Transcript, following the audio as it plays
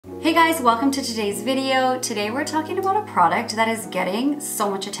Hey guys, welcome to today's video. Today we're talking about a product that is getting so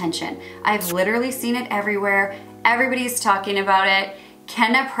much attention. I've literally seen it everywhere. Everybody's talking about it.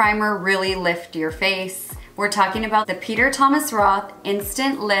 Can a primer really lift your face? We're talking about the Peter Thomas Roth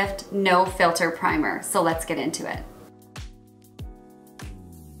Instant Lift No-Filter Primer. So let's get into it.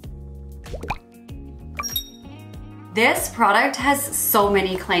 This product has so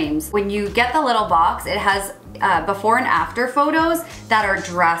many claims. When you get the little box, it has before and after photos that are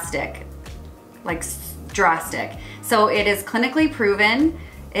drastic, like drastic. So it is clinically proven.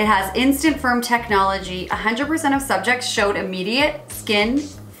 It has instant firm technology. 100% of subjects showed immediate skin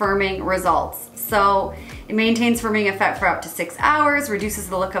firming results. So it maintains firming effect for up to 6 hours, reduces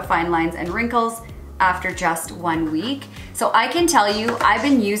the look of fine lines and wrinkles after just 1 week. So I can tell you, I've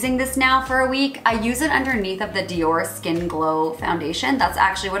been using this now for a week. I use it underneath of the Dior Skin Glow foundation. That's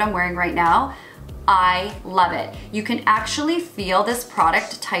actually what I'm wearing right now. I love it. You can actually feel this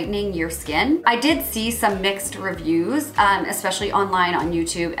product tightening your skin. I did see some mixed reviews, especially online on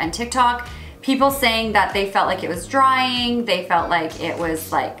YouTube and TikTok. People saying that they felt like it was drying, they felt like it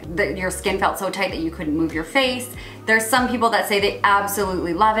was like your skin felt so tight that you couldn't move your face. There's some people that say they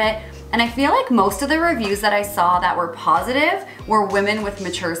absolutely love it. And I feel like most of the reviews that I saw that were positive were women with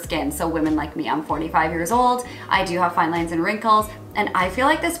mature skin. So women like me, I'm 45 years old, I do have fine lines and wrinkles, and I feel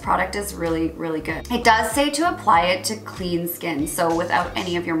like this product is really, really good. It does say to apply it to clean skin, so without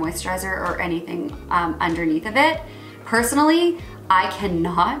any of your moisturizer or anything underneath of it. Personally, I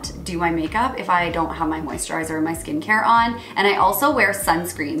cannot do my makeup if I don't have my moisturizer or my skincare on, and I also wear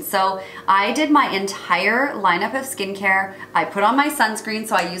sunscreen. So I did my entire lineup of skincare. I put on my sunscreen,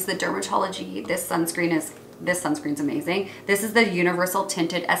 so I use the Dermatology. This sunscreen's amazing. This is the Universal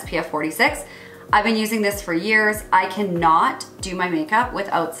Tinted SPF 46. I've been using this for years. I cannot do my makeup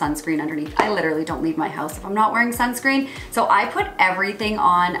without sunscreen underneath. I literally don't leave my house if I'm not wearing sunscreen. So I put everything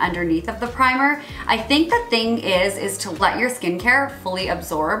on underneath of the primer. I think the thing is to let your skincare fully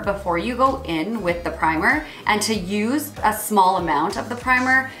absorb before you go in with the primer, and to use a small amount of the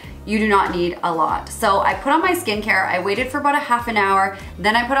primer. You do not need a lot. So I put on my skincare, I waited for about a half an hour,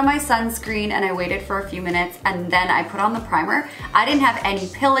 then I put on my sunscreen and I waited for a few minutes, and then I put on the primer. I didn't have any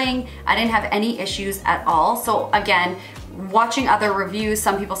pilling, I didn't have any issues at all. So again, watching other reviews,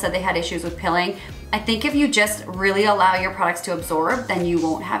 some people said they had issues with pilling. I think if you just really allow your products to absorb, then you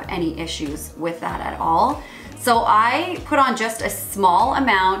won't have any issues with that at all. So I put on just a small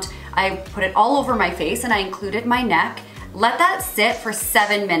amount, I put it all over my face, and I included my neck. Let that sit for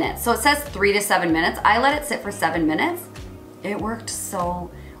 7 minutes. So it says 3 to 7 minutes. I let it sit for 7 minutes. It worked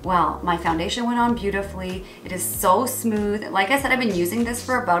so well. My foundation went on beautifully. It is so smooth. Like I said, I've been using this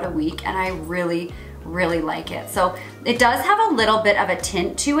for about a week and I really, really like it. So it does have a little bit of a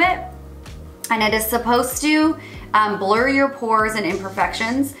tint to it, and it is supposed to blur your pores and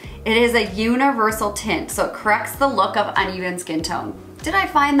imperfections. It is a universal tint, so it corrects the look of uneven skin tone. Did I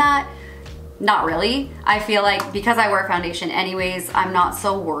find that? Not really. I feel like because I wear foundation anyways, I'm not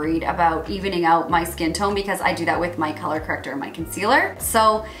so worried about evening out my skin tone because I do that with my color corrector and my concealer.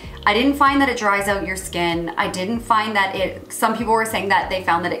 So I didn't find that it dries out your skin. I didn't find that some people were saying that they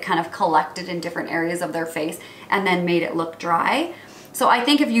found that it kind of collected in different areas of their face and then made it look dry. So I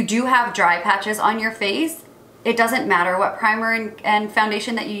think if you do have dry patches on your face, it doesn't matter what primer and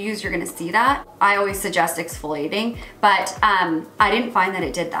foundation that you use, you're gonna see that. I always suggest exfoliating, but I didn't find that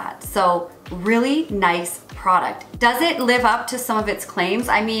it did that. So really nice product. Does it live up to some of its claims?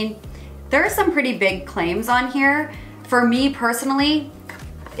 I mean, there are some pretty big claims on here. For me personally,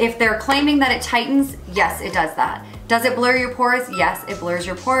 if they're claiming that it tightens, yes, it does that. Does it blur your pores? Yes, it blurs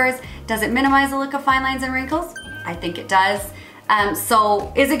your pores. Does it minimize the look of fine lines and wrinkles? I think it does.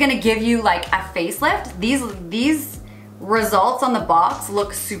 So is it gonna give you like a facelift? These results on the box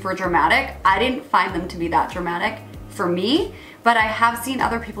look super dramatic. I didn't find them to be that dramatic for me, but I have seen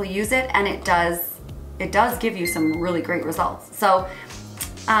other people use it and it does give you some really great results. So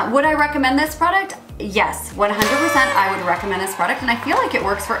would I recommend this product? Yes, 100% I would recommend this product, and I feel like it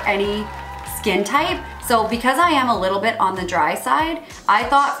works for any skin type. So because I am a little bit on the dry side, I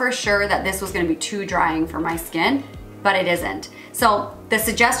thought for sure that this was gonna be too drying for my skin, but it isn't. So the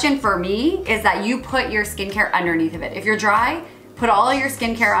suggestion for me is that you put your skincare underneath of it. If you're dry, put all your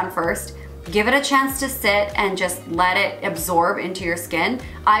skincare on first, give it a chance to sit and just let it absorb into your skin.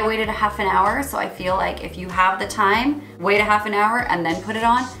 I waited a half an hour, so I feel like if you have the time, wait a half an hour and then put it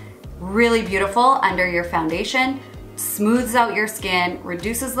on. Really beautiful under your foundation, smooths out your skin,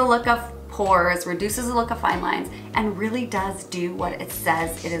 reduces the look of pores, reduces the look of fine lines, and really does do what it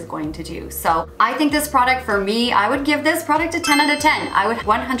says it is going to do. So I think this product, for me, I would give this product a 10 out of 10. I would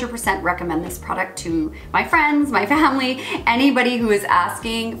 100% recommend this product to my friends, my family, anybody who is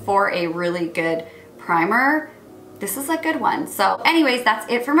asking for a really good primer. This is a good one. So anyways, that's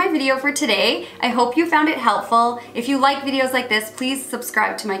it for my video for today. I hope you found it helpful. If you like videos like this, please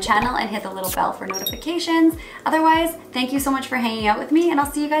subscribe to my channel and hit the little bell for notifications. Otherwise, thank you so much for hanging out with me, and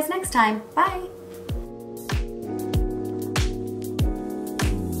I'll see you guys next time. Bye.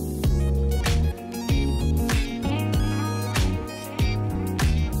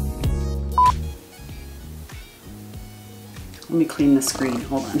 Let me clean the screen,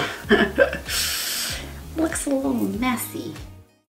 hold on. Looks a little messy.